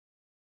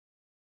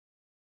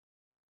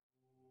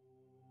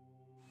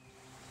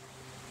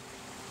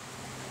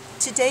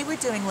Today we're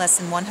doing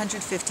Lesson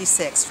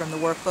 156 from the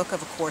Workbook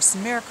of A Course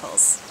in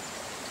Miracles.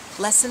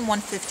 Lesson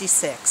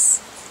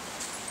 156,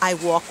 I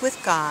walk with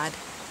God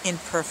in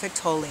perfect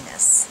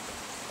holiness.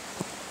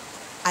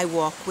 I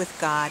walk with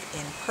God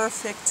in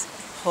perfect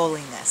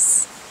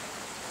holiness.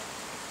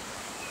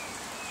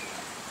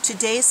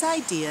 Today's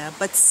idea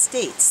but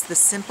states the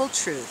simple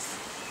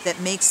truth that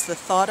makes the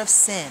thought of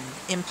sin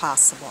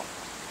impossible.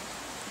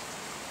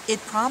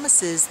 It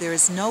promises there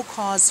is no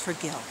cause for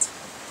guilt,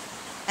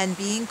 and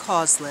being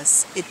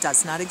causeless, it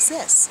does not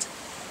exist.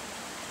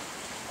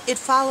 It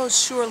follows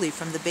surely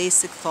from the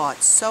basic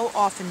thought so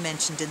often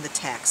mentioned in the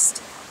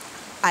text,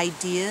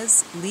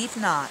 ideas leave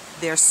not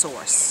their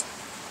source.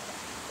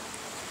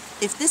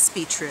 If this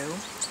be true,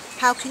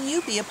 how can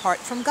you be apart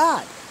from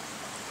God?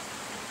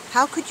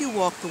 How could you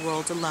walk the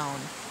world alone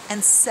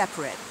and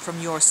separate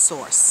from your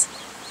source?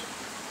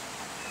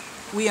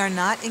 We are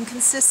not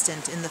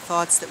inconsistent in the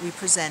thoughts that we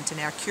present in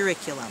our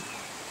curriculum.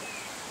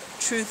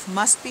 Truth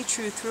must be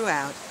true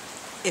throughout,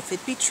 if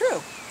it be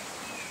true.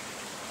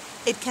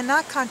 It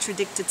cannot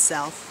contradict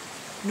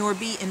itself, nor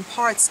be in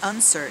parts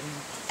uncertain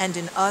and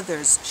in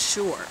others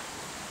sure.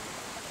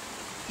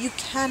 You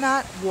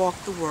cannot walk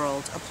the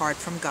world apart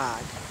from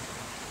God,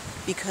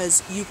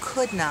 because you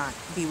could not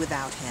be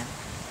without Him.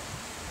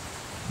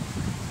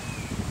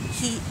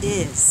 He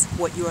is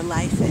what your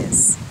life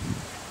is.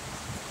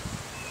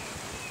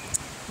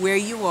 Where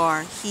you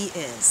are, He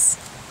is.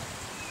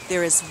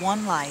 There is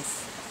one life.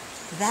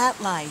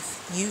 That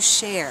life you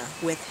share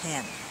with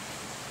Him.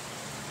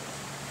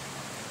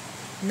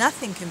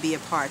 Nothing can be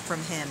apart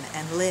from Him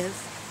and live.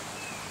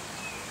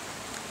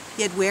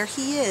 Yet where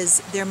He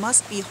is, there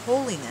must be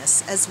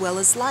holiness as well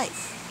as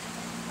life.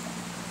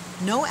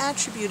 No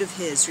attribute of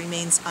His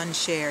remains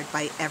unshared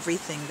by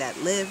everything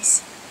that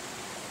lives.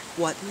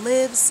 What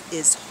lives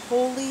is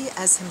holy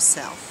as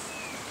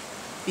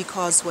Himself,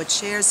 because what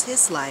shares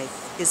His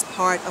life is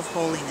part of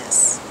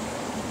holiness,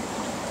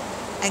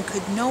 and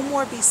could no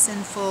more be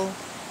sinful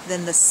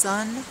than the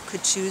sun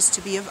could choose to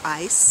be of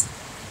ice,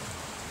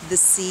 the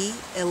sea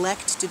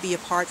elect to be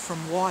apart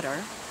from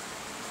water,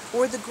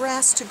 or the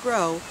grass to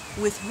grow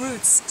with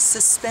roots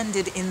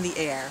suspended in the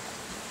air.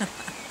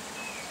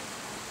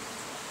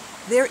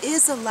 There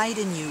is a light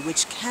in you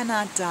which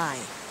cannot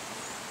die,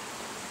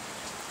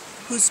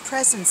 whose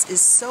presence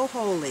is so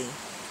holy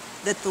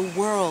that the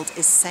world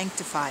is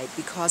sanctified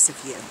because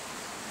of you.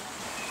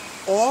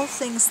 All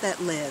things that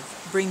live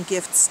bring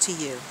gifts to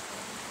you,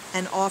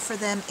 and offer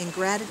them in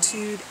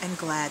gratitude and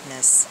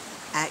gladness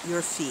at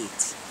your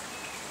feet.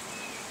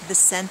 The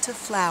scent of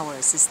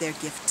flowers is their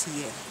gift to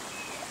you.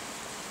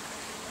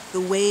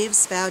 The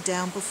waves bow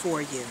down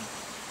before you,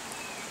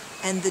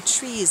 and the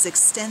trees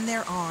extend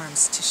their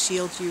arms to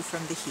shield you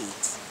from the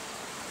heat,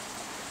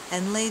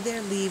 and lay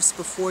their leaves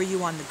before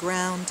you on the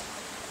ground,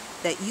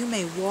 that you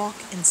may walk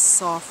in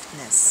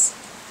softness,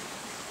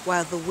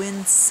 while the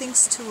wind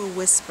sinks to a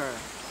whisper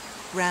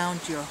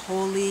round your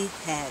holy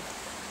head.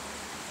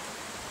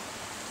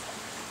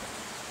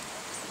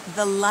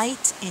 The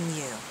light in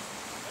you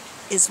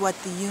is what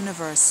the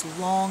universe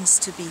longs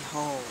to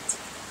behold.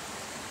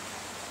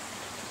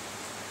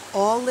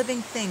 All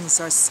living things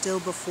are still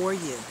before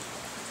you,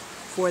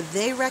 for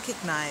they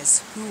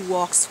recognize who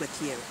walks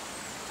with you.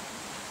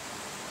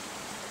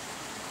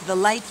 The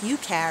light you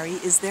carry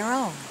is their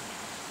own,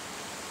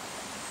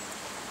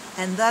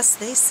 and thus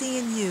they see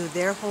in you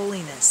their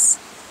holiness,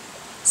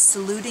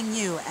 saluting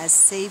you as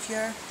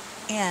Savior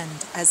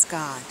and as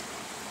God.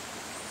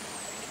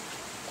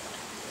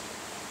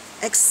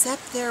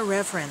 Accept their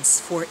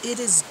reverence, for it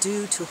is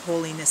due to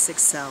holiness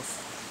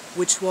itself,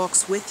 which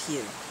walks with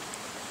you,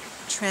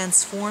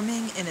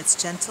 transforming in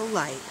its gentle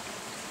light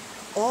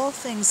all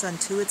things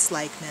unto its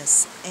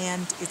likeness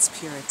and its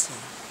purity.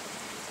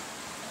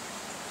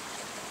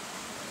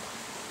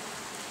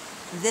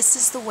 This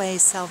is the way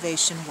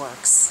salvation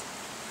works.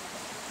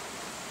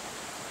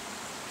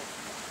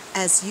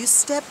 As you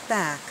step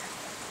back,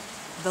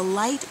 the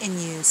light in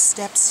you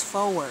steps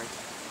forward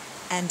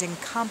and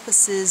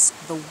encompasses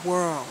the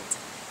world.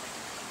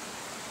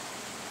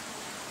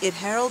 It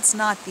heralds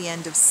not the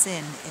end of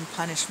sin in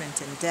punishment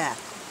and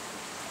death.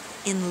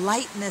 In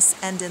lightness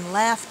and in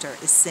laughter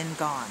is sin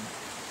gone,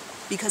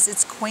 because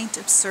its quaint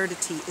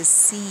absurdity is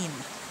seen.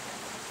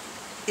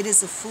 It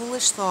is a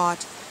foolish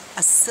thought,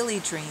 a silly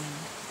dream,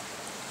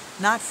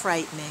 not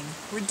frightening,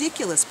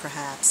 ridiculous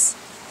perhaps,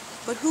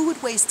 but who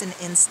would waste an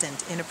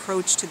instant in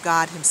approach to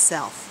God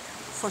Himself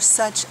for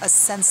such a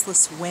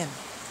senseless whim?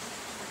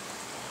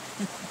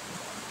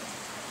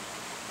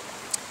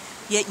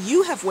 Yet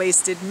you have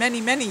wasted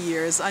many, many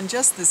years on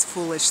just this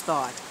foolish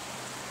thought.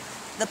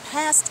 The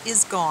past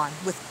is gone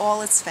with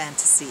all its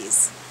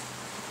fantasies.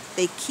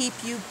 They keep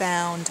you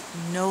bound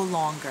no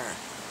longer.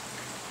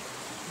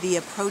 The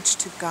approach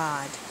to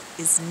God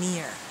is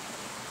near.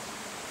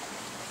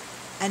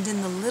 And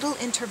in the little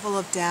interval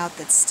of doubt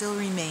that still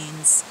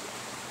remains,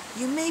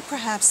 you may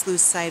perhaps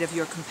lose sight of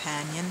your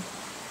companion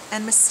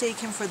and mistake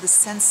him for the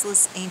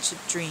senseless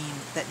ancient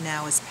dream that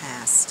now is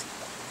past.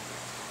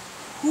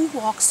 Who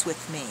walks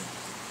with me?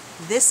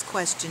 This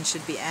question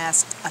should be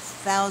asked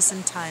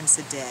 1,000 times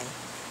a day,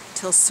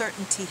 till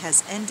certainty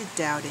has ended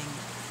doubting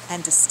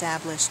and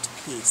established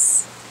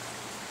peace.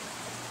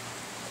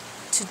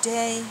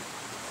 Today,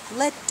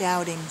 let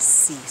doubting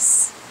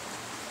cease.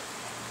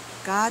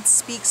 God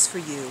speaks for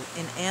you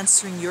in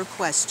answering your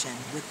question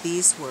with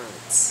these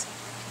words: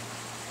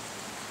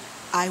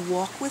 I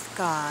walk with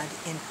God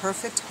in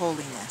perfect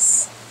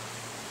holiness.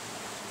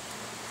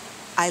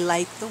 I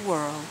light the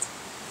world,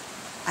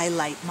 I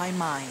light my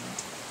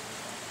mind,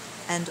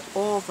 and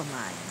all the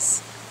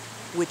minds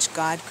which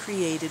God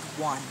created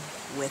one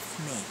with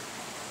me.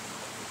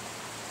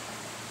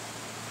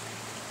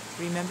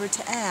 Remember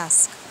to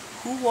ask,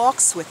 who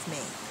walks with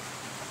me?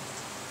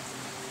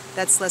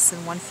 That's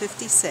lesson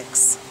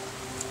 156.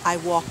 I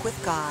walk with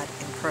God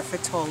in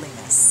perfect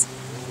holiness.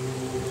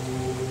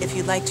 If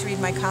you'd like to read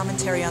my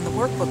commentary on the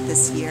workbook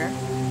this year,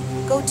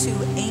 go to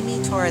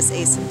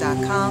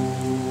amytorresasem.com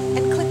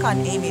and click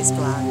on Amy's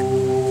blog.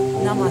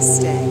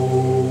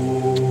 Namaste.